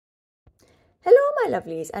Hi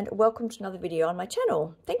lovelies, and welcome to another video on my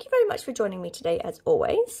channel. Thank you very much for joining me today as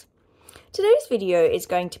always. Today's video is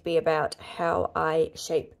going to be about how I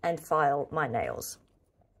shape and file my nails.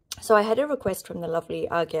 So I had a request from the lovely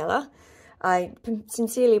Argella. I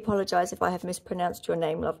sincerely apologise if I have mispronounced your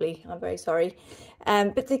name, lovely. I'm very sorry.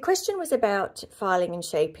 But the question was about filing and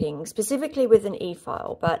shaping, specifically with an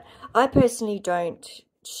e-file. But I personally don't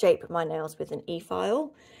shape my nails with an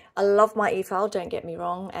e-file. I love my e-file, don't get me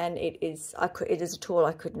wrong, and it is a tool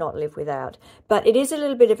I could not live without. But it is a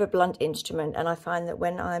little bit of a blunt instrument, and I find that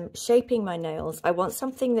when I'm shaping my nails, I want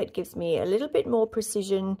something that gives me a little bit more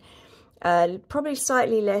precision, probably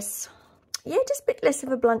slightly less, just a bit less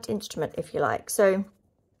of a blunt instrument, if you like. So I'm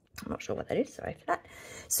not sure what that is, sorry for that.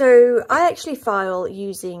 So I actually file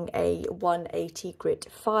using a 180 grit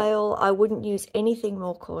file. I wouldn't use anything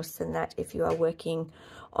more coarse than that if you are working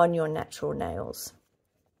on your natural nails.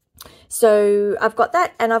 So I've got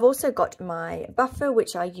that, and I've also got my buffer,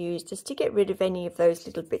 which I use just to get rid of any of those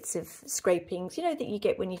little bits of scrapings, you know, that you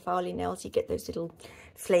get when you file your nails. You get those little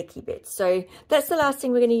flaky bits. So that's the last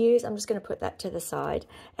thing we're going to use. I'm just going to put that to the side,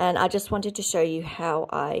 and I just wanted to show you how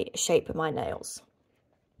I shape my nails.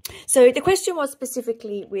 So the question was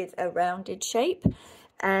specifically with a rounded shape,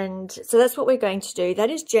 and so that's what we're going to do.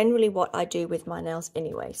 That is generally what I do with my nails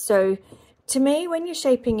anyway. So to me, when you're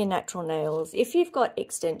shaping your natural nails, if you've got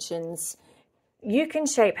extensions, you can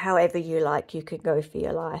shape however you like. You could go for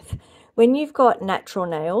your life. When you've got natural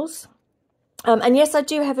nails, and yes, I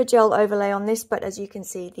do have a gel overlay on this, but as you can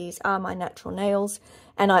see, these are my natural nails,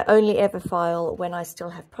 and I only ever file when I still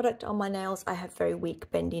have product on my nails. I have very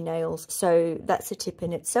weak, bendy nails, so that's a tip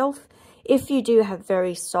in itself. If you do have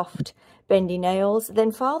very soft, bendy nails, then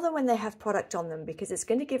file them when they have product on them, because it's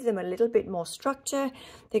going to give them a little bit more structure.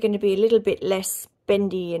 They're going to be a little bit less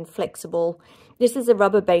bendy and flexible. This is a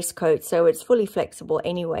rubber base coat, so it's fully flexible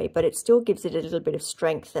anyway, but it still gives it a little bit of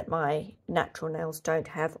strength that my natural nails don't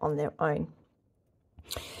have on their own.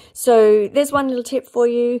 So there's one little tip for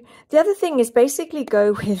you. The other thing is basically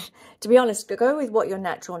go with, to be honest, go with what your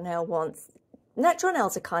natural nail wants. Natural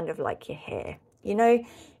nails are kind of like your hair, you know.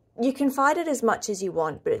 You can fight it as much as you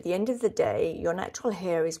want, but at the end of the day, your natural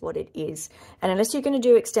hair is what it is. And unless you're going to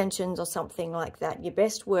do extensions or something like that, you're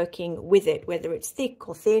best working with it, whether it's thick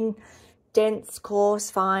or thin, dense,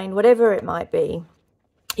 coarse, fine, whatever it might be.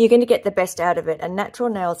 You're going to get the best out of it, and natural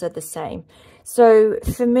nails are the same. So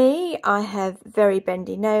for me, I have very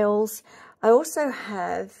bendy nails. I also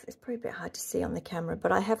have, it's probably a bit hard to see on the camera,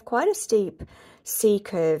 but I have quite a steep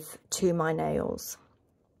C-curve to my nails.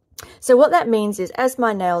 So what that means is as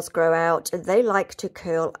my nails grow out, they like to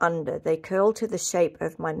curl under. They curl to the shape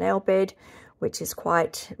of my nail bed, which is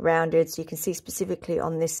quite rounded. So you can see specifically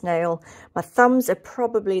on this nail, my thumbs are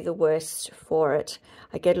probably the worst for it.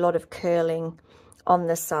 I get a lot of curling on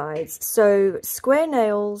the sides. So square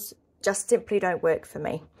nails just simply don't work for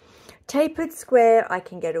me. Tapered square I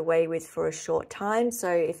can get away with for a short time.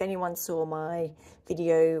 So if anyone saw my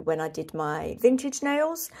video when I did my vintage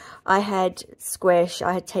nails, I had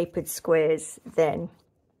tapered squares then.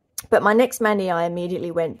 But my next mani, I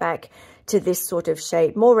immediately went back to this sort of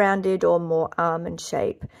shape, more rounded or more almond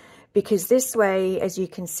shape, because this way, as you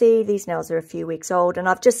can see, these nails are a few weeks old, and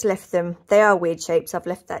I've just left them. They are weird shapes. I've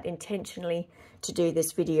left that intentionally to do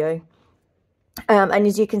this video. And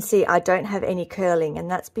as you can see, I don't have any curling, and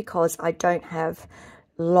that's because I don't have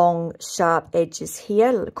long, sharp edges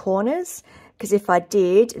here, the corners. Because if I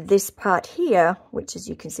did, this part here, which as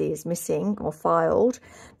you can see is missing or filed,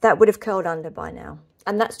 that would have curled under by now.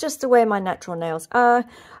 And that's just the way my natural nails are.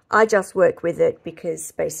 I just work with it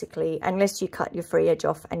because basically, unless you cut your free edge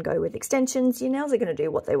off and go with extensions, your nails are going to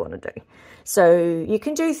do what they want to do. So you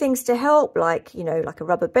can do things to help, like, you know, like a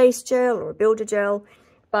rubber base gel or a builder gel,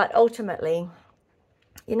 but ultimately,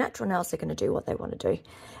 your natural nails are going to do what they want to do.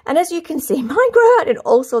 And as you can see, mine grow out in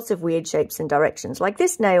all sorts of weird shapes and directions. Like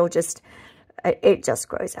this nail it just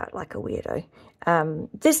grows out like a weirdo.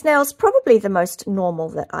 This nail's probably the most normal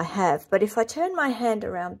that I have. But if I turn my hand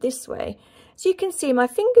around this way, as you can see, my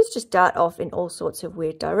fingers just dart off in all sorts of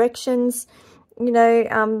weird directions. You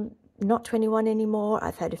know, not 21 anymore.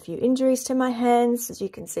 I've had a few injuries to my hands. As you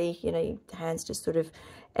can see, you know, your hands just sort of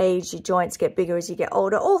age, your joints get bigger as you get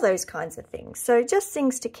older, all those kinds of things. So just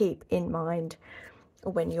things to keep in mind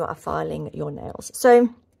when you are filing your nails. So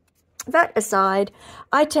that aside,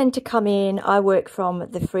 I tend to come in, I work from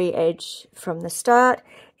the free edge from the start.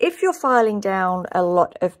 If you're filing down a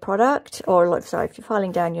lot of product, if you're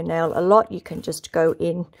filing down your nail a lot, you can just go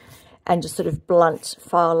in and just sort of blunt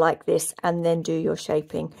file like this and then do your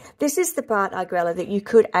shaping. This is the part, Argella, that you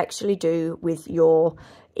could actually do with your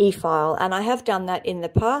e-file, and I have done that in the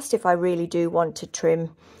past if I really do want to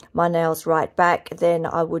trim my nails right back, then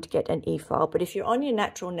I would get an e-file. But if you're on your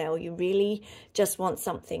natural nail, you really just want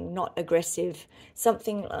something not aggressive,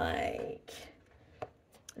 something like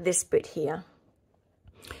this bit here.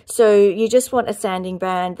 So you just want a sanding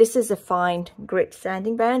band. This is a fine grit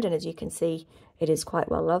sanding band, and as you can see, it is quite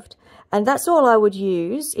well loved. And that's all I would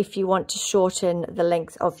use if you want to shorten the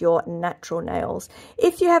length of your natural nails.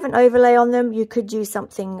 If you have an overlay on them, you could use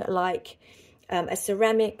something like a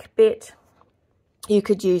ceramic bit. You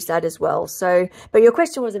could use that as well. So, but your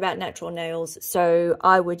question was about natural nails, so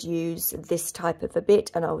I would use this type of a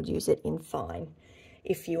bit, and I would use it in fine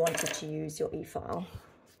if you wanted to use your e-file.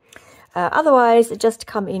 Otherwise, just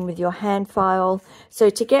come in with your hand file. So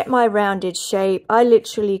to get my rounded shape, I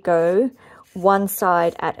literally go one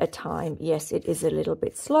side at a time. Yes, it is a little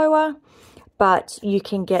bit slower, but you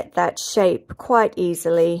can get that shape quite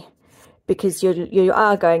easily because you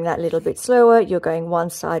are going that little bit slower. You're going one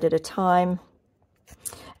side at a time,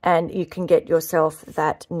 and you can get yourself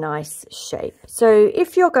that nice shape. So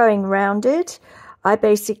if you're going rounded, I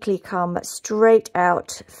basically come straight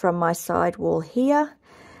out from my side wall here,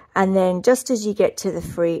 and then just as you get to the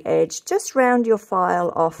free edge, just round your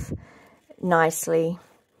file off nicely,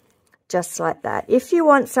 just like that. If you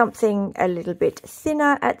want something a little bit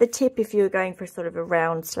thinner at the tip, if you're going for sort of a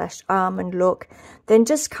round / almond look, then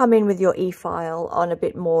just come in with your e-file on a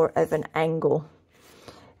bit more of an angle,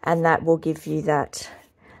 and that will give you that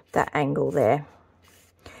angle there.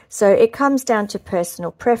 So it comes down to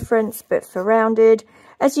personal preference, but for rounded,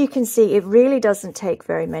 as you can see, it really doesn't take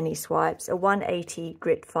very many swipes. A 180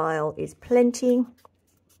 grit file is plenty.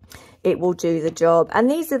 It will do the job. And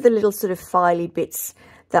these are the little sort of filey bits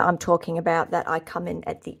that I'm talking about that I come in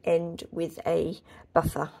at the end with a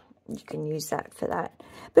buffer. You can use that for that.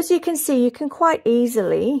 But as you can see, you can quite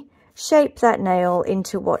easily shape that nail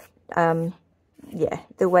into what, the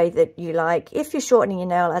way that you like. If you're shortening your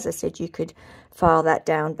nail, as I said, you could file that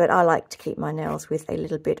down, but I like to keep my nails with a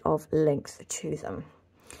little bit of length to them.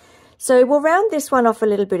 So we'll round this one off a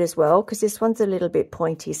little bit as well, because this one's a little bit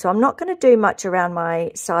pointy. So I'm not going to do much around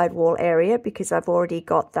my side wall area because I've already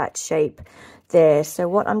got that shape there. So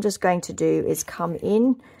what I'm just going to do is come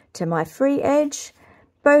in to my free edge,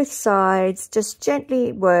 both sides, just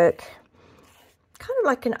gently work, kind of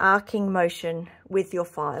like an arcing motion with your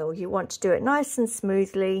file. You want to do it nice and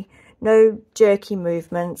smoothly, no jerky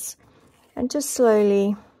movements, and just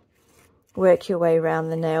slowly work your way around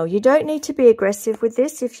the nail. You don't need to be aggressive with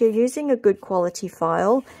this. If you're using a good quality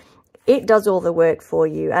file, it does all the work for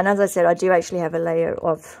you. And as I said, I do actually have a layer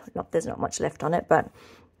of, there's not much left on it, but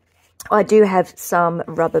I do have some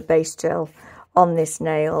rubber base gel on this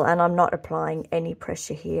nail, and I'm not applying any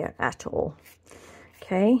pressure here at all.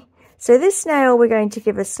 Okay, so this nail we're going to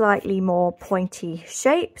give a slightly more pointy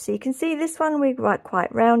shape. So you can see this one we've got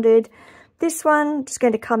quite rounded. This one just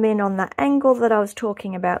going to come in on that angle that I was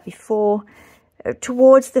talking about before,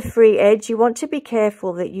 towards the free edge. You want to be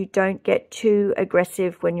careful that you don't get too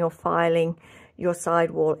aggressive when you're filing your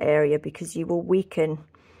sidewall area, because you will weaken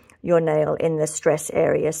your nail in the stress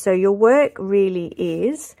area. So your work really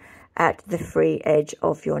is at the free edge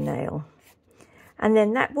of your nail. And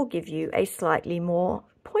then that will give you a slightly more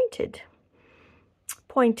pointed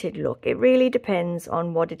look. It really depends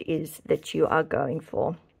on what it is that you are going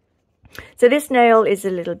for. So this nail is a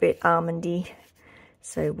little bit almondy,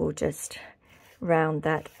 so we'll just round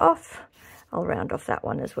that off. I'll round off that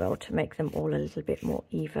one as well to make them all a little bit more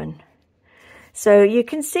even. So you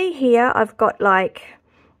can see here I've got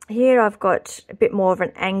I've got a bit more of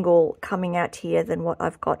an angle coming out here than what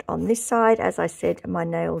I've got on this side. As I said, my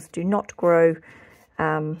nails do not grow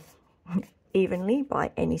evenly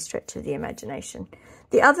by any stretch of the imagination.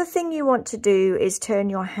 The other thing you want to do is turn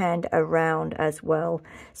your hand around as well,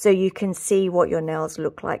 so you can see what your nails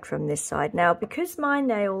look like from this side. Now, because my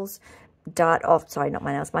nails dart off, sorry, not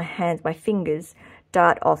my nails, my fingers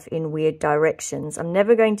dart off in weird directions, I'm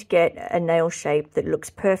never going to get a nail shape that looks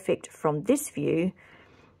perfect from this view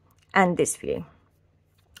and this view.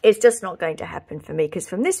 It's just not going to happen for me, because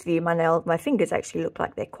from this view, my fingers actually look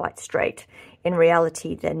like they're quite straight. In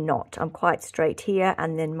reality, they're not. I'm quite straight here,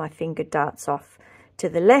 and then my finger darts off to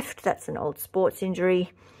the left. That's an old sports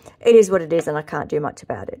injury. It is what it is, and I can't do much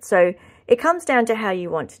about it. So it comes down to how you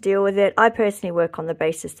want to deal with it. I personally work on the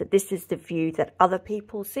basis that this is the view that other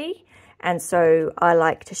people see, and so I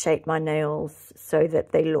like to shape my nails so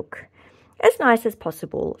that they look as nice as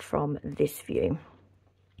possible from this view.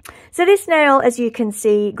 So this nail, as you can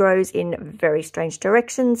see, grows in very strange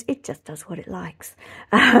directions. It just does what it likes.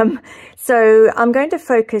 So I'm going to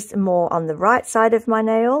focus more on the right side of my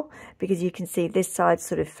nail, because you can see this side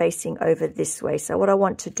sort of facing over this way. So what I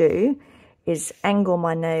want to do is angle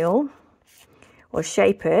my nail or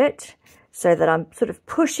shape it so that I'm sort of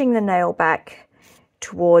pushing the nail back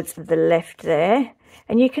towards the left there.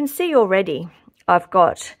 And you can see already I've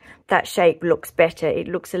got that shape looks better. It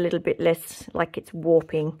looks a little bit less like it's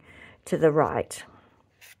warping to the right.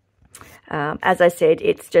 As I said,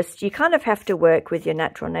 it's just, you kind of have to work with your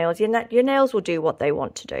natural nails. Your nails will do what they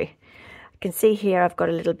want to do. You can see here I've got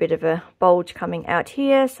a little bit of a bulge coming out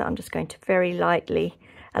here, so I'm just going to very lightly,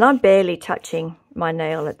 and I'm barely touching my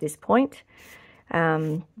nail at this point,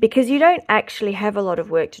 because you don't actually have a lot of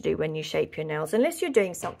work to do when you shape your nails, unless you're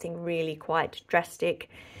doing something really quite drastic,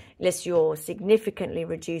 unless you're significantly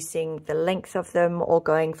reducing the length of them or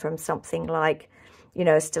going from something like, you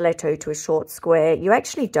know, a stiletto to a short square. You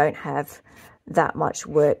actually don't have that much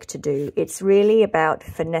work to do. It's really about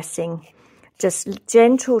finessing, just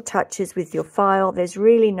gentle touches with your file. There's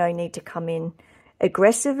really no need to come in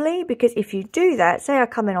aggressively, because if you do that, say I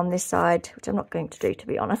come in on this side, which I'm not going to do, to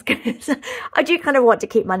be honest, because I do kind of want to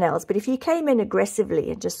keep my nails, but if you came in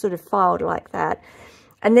aggressively and just sort of filed like that,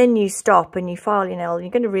 and then you stop and you file your nail,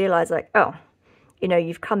 you're going to realize like, oh, you know,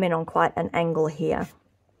 you've come in on quite an angle here.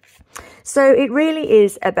 So it really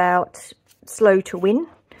is about slow to win,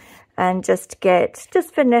 and just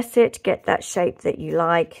finesse it, get that shape that you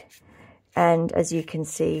like. And as you can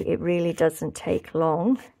see, it really doesn't take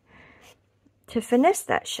long to finesse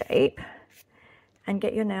that shape and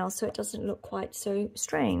get your nails so it doesn't look quite so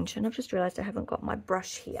strange. And I've just realized I haven't got my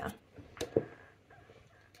brush here.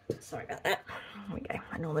 Sorry about that. There we go.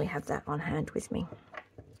 I normally have that on hand with me.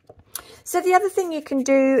 So the other thing you can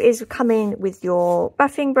do is come in with your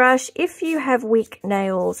buffing brush. If you have weak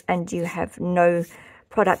nails and you have no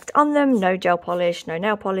product on them, no gel polish, no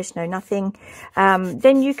nail polish, no nothing,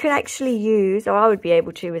 then you can actually use, or I would be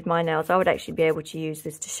able to with my nails, I would actually be able to use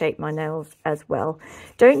this to shape my nails as well.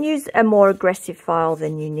 Don't use a more aggressive file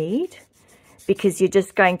than you need, because you're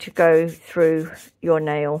just going to go through your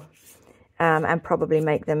nail and probably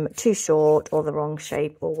make them too short or the wrong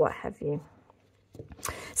shape or what have you.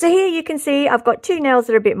 So here you can see I've got two nails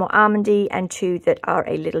that are a bit more almondy and two that are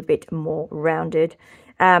a little bit more rounded.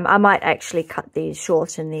 I might actually cut these,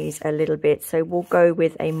 shorten these a little bit, so we'll go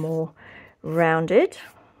with a more rounded.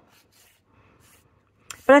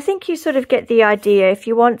 But I think you sort of get the idea. If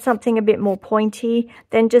you want something a bit more pointy,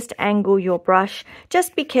 then just angle your brush.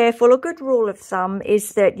 Just be careful. A good rule of thumb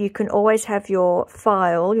is that you can always have your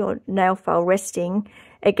file, your nail file, resting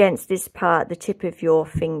against this part, the tip of your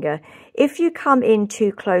finger. If you come in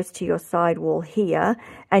too close to your side wall here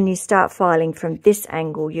and you start filing from this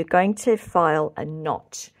angle, you're going to file a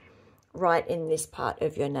notch right in this part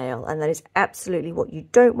of your nail, and that is absolutely what you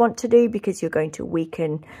don't want to do, because you're going to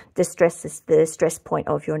weaken the stress point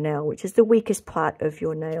of your nail, which is the weakest part of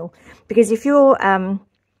your nail. Because if you're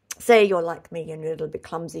say you're like me and you're a little bit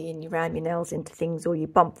clumsy and you ram your nails into things or you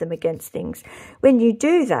bump them against things, when you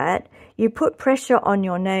do that, you put pressure on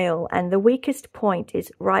your nail, and the weakest point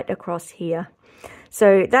is right across here.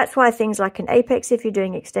 So that's why things like an apex, if you're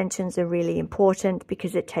doing extensions, are really important,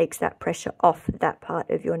 because it takes that pressure off that part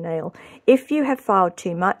of your nail. If you have filed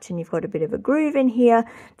too much and you've got a bit of a groove in here,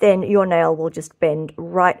 then your nail will just bend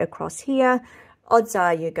right across here. Odds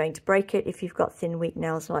are you're going to break it if you've got thin, weak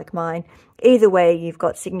nails like mine. Either way, you've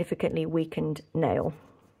got significantly weakened nail.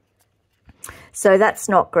 So that's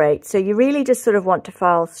not great. So you really just sort of want to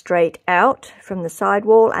file straight out from the side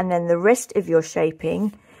wall, and then the rest of your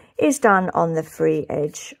shaping is done on the free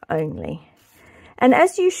edge only. And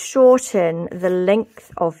as you shorten the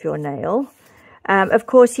length of your nail, of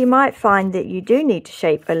course, you might find that you do need to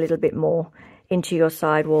shape a little bit more into your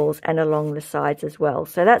side walls and along the sides as well.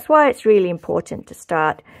 So that's why it's really important to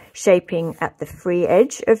start shaping at the free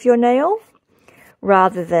edge of your nail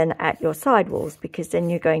rather than at your side walls, because then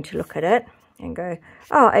you're going to look at it and go,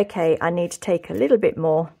 oh, okay, I need to take a little bit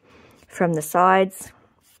more from the sides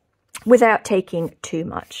without taking too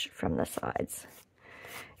much from the sides,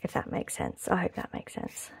 if that makes sense. I hope that makes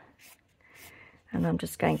sense. And I'm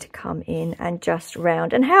just going to come in and just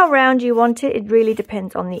round. And how round you want it, it really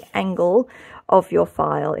depends on the angle of your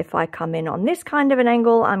file. If I come in on this kind of an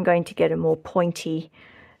angle, I'm going to get a more pointy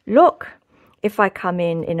look. If I come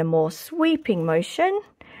in a more sweeping motion,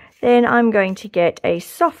 then I'm going to get a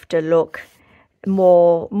softer look,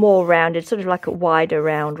 more rounded, sort of like a wider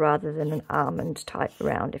round rather than an almond type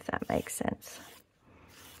round, if that makes sense.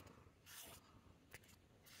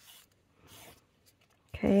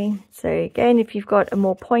 Okay, so again, if you've got a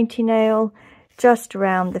more pointy nail, just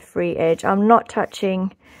around the free edge. I'm not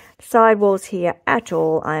touching side walls here at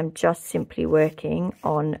all. I'm just simply working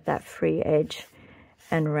on that free edge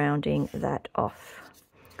and rounding that off.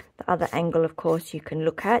 The other angle, of course, you can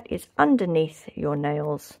look at is underneath your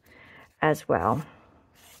nails as well.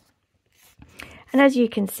 And as you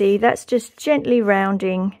can see, that's just gently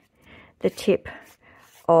rounding the tip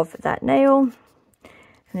of that nail.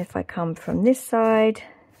 And if I come from this side,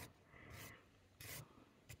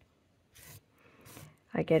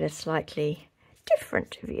 I get a slightly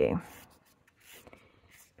different view.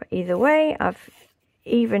 But either way, I've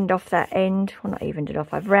evened off that end. Well, not evened it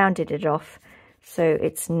off, I've rounded it off so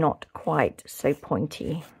it's not quite so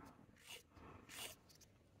pointy.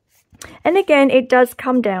 And again, it does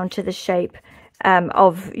come down to the shape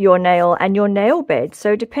of your nail and your nail bed.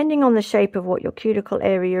 So depending on the shape of what your cuticle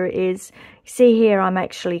area is, you see here I'm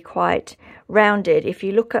actually quite rounded. If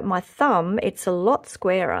you look at my thumb, it's a lot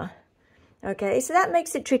squarer. Okay, so that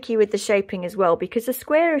makes it tricky with the shaping as well, because a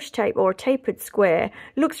squarish shape or a tapered square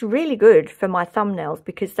looks really good for my thumbnails,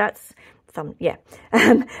 because that's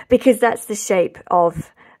because that's the shape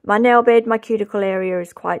of my nail bed. My cuticle area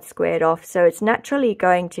is quite squared off, so it's naturally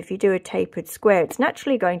going to, if you do a tapered square, it's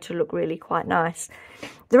naturally going to look really quite nice.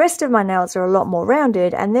 The rest of my nails are a lot more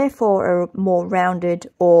rounded, and therefore a more rounded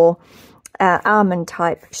or almond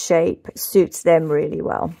type shape suits them really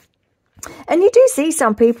well. And you do see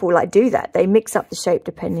some people like do that. They mix up the shape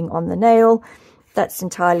depending on the nail. That's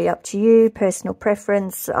entirely up to you, personal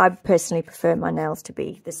preference. I personally prefer my nails to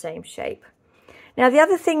be the same shape. Now, the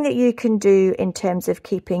other thing that you can do in terms of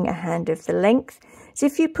keeping a hand of the length is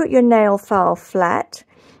if you put your nail file flat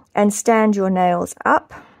and stand your nails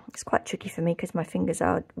up. It's quite tricky for me because my fingers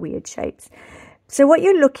are weird shapes. So what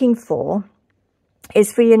you're looking for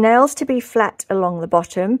is for your nails to be flat along the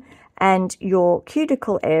bottom and your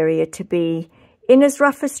cuticle area to be in as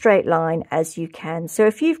rough a straight line as you can. So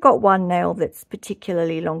if you've got one nail that's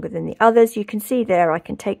particularly longer than the others, you can see there I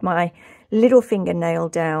can take my little fingernail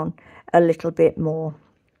down a little bit more.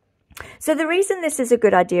 So the reason this is a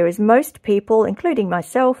good idea is most people, including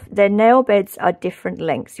myself, their nail beds are different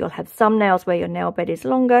lengths. You'll have some nails where your nail bed is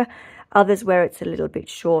longer, others where it's a little bit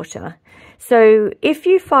shorter. So if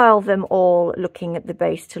you file them all looking at the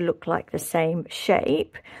base to look like the same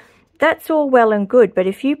shape, that's all well and good. But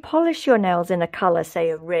if you polish your nails in a color, say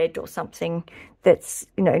a red or something that's,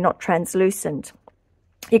 you know, not translucent,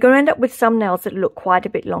 you're going to end up with some nails that look quite a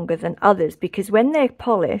bit longer than others, because when they're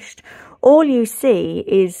polished, all you see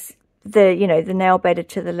is the, you know, the nail bed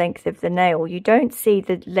to the length of the nail. You don't see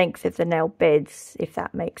the length of the nail beds, if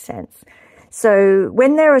that makes sense. So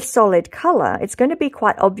when they're a solid color, it's going to be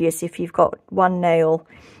quite obvious if you've got one nail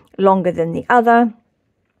longer than the other.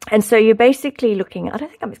 And so you're basically looking, I don't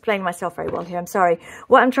think I'm explaining myself very well here, I'm sorry.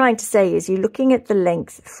 What I'm trying to say is you're looking at the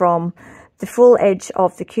length from the full edge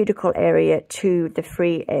of the cuticle area to the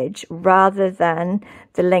free edge, rather than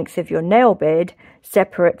the length of your nail bed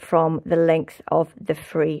separate from the length of the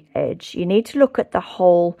free edge. You need to look at the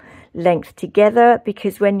whole length together,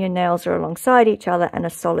 because when your nails are alongside each other and a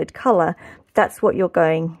solid color, that's what you're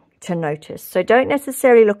going to notice. So don't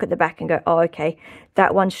necessarily look at the back and go, oh, okay,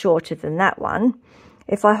 that one's shorter than that one.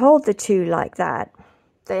 If I hold the two like that,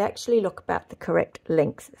 they actually look about the correct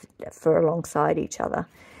length for alongside each other.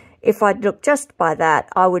 If I look just by that,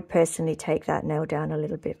 I would personally take that nail down a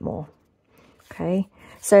little bit more. Okay,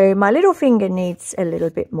 so my little finger needs a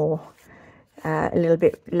little bit more, a little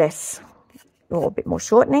bit less, or a bit more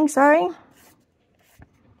shortening, sorry.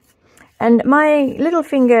 And my little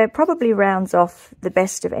finger probably rounds off the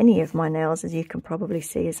best of any of my nails, as you can probably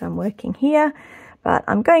see as I'm working here. But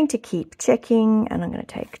I'm going to keep checking, and I'm going to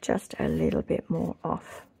take just a little bit more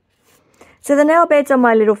off. So the nail beds on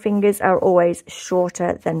my little fingers are always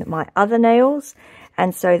shorter than my other nails.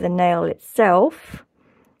 And so the nail itself,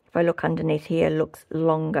 if I look underneath here, looks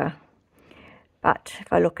longer. But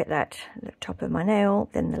if I look at that, the top of my nail,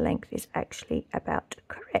 then the length is actually about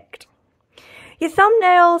correct. Your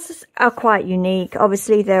thumbnails are quite unique.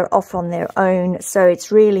 Obviously, they're off on their own, so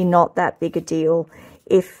it's really not that big a deal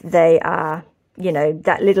if they are, you know,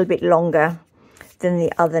 that little bit longer than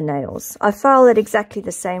the other nails. I file it exactly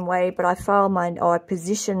the same way, but I file mine, or I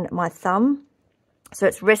position my thumb so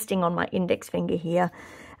it's resting on my index finger here,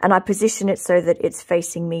 and I position it so that it's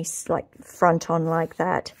facing me like front on like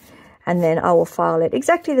that, and then I will file it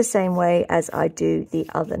exactly the same way as I do the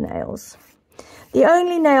other nails. The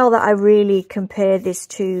only nail that I really compare this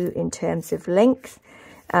to in terms of length,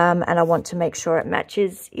 and I want to make sure it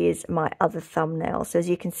matches, is my other thumbnail. So as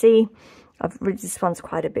you can see, this one's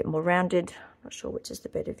quite a bit more rounded. Not sure which is the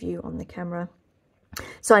better view on the camera.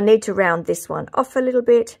 So I need to round this one off a little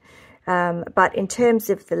bit. But in terms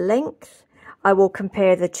of the length, I will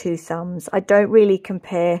compare the two thumbs. I don't really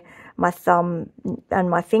compare my thumb and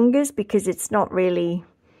my fingers, because it's not really,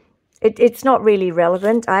 it's not really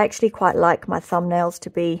relevant. I actually quite like my thumbnails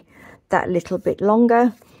to be that little bit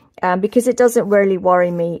longer. because it doesn't really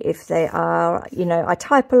worry me if they are, you know, I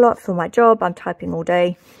type a lot for my job. I'm typing all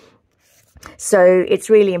day. So it's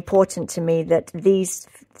really important to me that these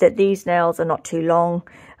nails are not too long.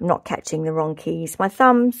 I'm not catching the wrong keys. My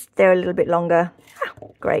thumbs, they're a little bit longer.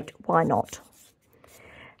 Great, why not?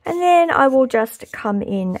 And then I will just come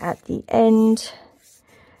in at the end,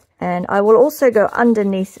 and I will also go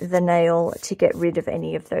underneath the nail to get rid of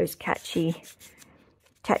any of those catchy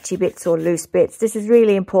bits or loose bits. This is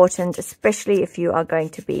really important, especially if you are going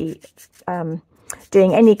to be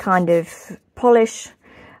doing any kind of polish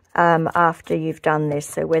after you've done this.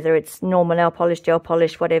 So whether it's normal nail polish, gel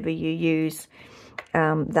polish, whatever you use,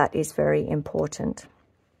 that is very important.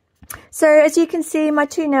 So as you can see, my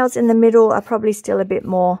two nails in the middle are probably still a bit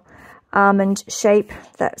more almond shape.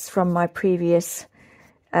 That's from my previous,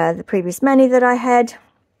 the previous mani that I had.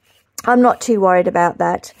 I'm not too worried about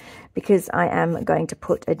that because I am going to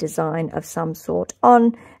put a design of some sort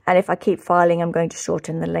on. And if I keep filing, I'm going to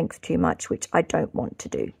shorten the length too much, which I don't want to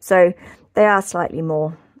do. So they are slightly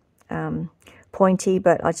more pointy,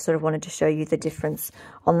 but I just sort of wanted to show you the difference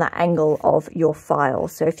on the angle of your file.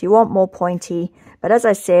 So if you want more pointy, but as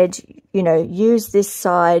I said, you know, use this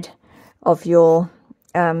side of your,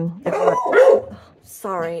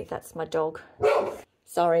 sorry, that's my dog.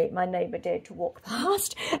 Sorry, my neighbour dared to walk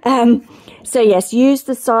past. So yes, use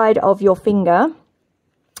the side of your finger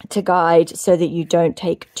to guide so that you don't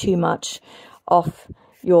take too much off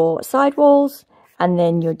your sidewalls. And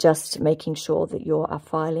then you're just making sure that you are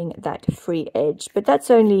filing that free edge. But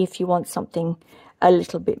that's only if you want something a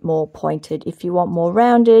little bit more pointed. If you want more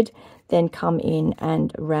rounded, then come in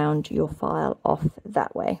and round your file off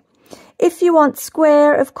that way. If you want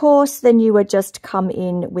square, of course, then you would just come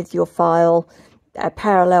in with your file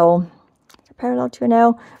parallel to your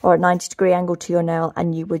nail, or a 90-degree angle to your nail,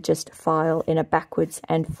 and you would just file in a backwards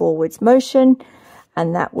and forwards motion,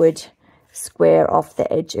 and that would square off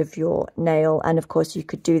the edge of your nail. And of course you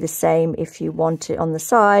could do the same if you wanted on the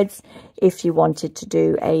sides, if you wanted to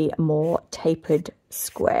do a more tapered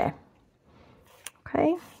square.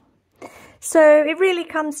 Okay, so it really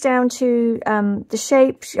comes down to the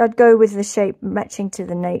shape. I'd go with the shape matching to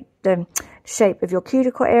the shape of your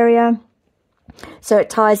cuticle area, so it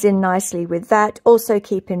ties in nicely with that. Also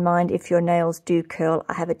keep in mind, if your nails do curl,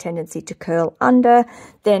 I have a tendency to curl under,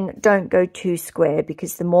 then don't go too square,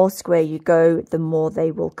 because the more square you go, the more they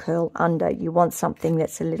will curl under. You want something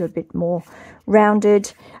that's a little bit more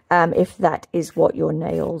rounded, if that is what your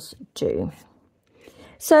nails do.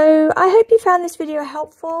 So I hope you found this video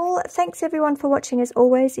helpful. Thanks everyone for watching as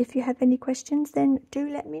always. If you have any questions, then do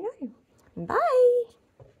let me know. Bye.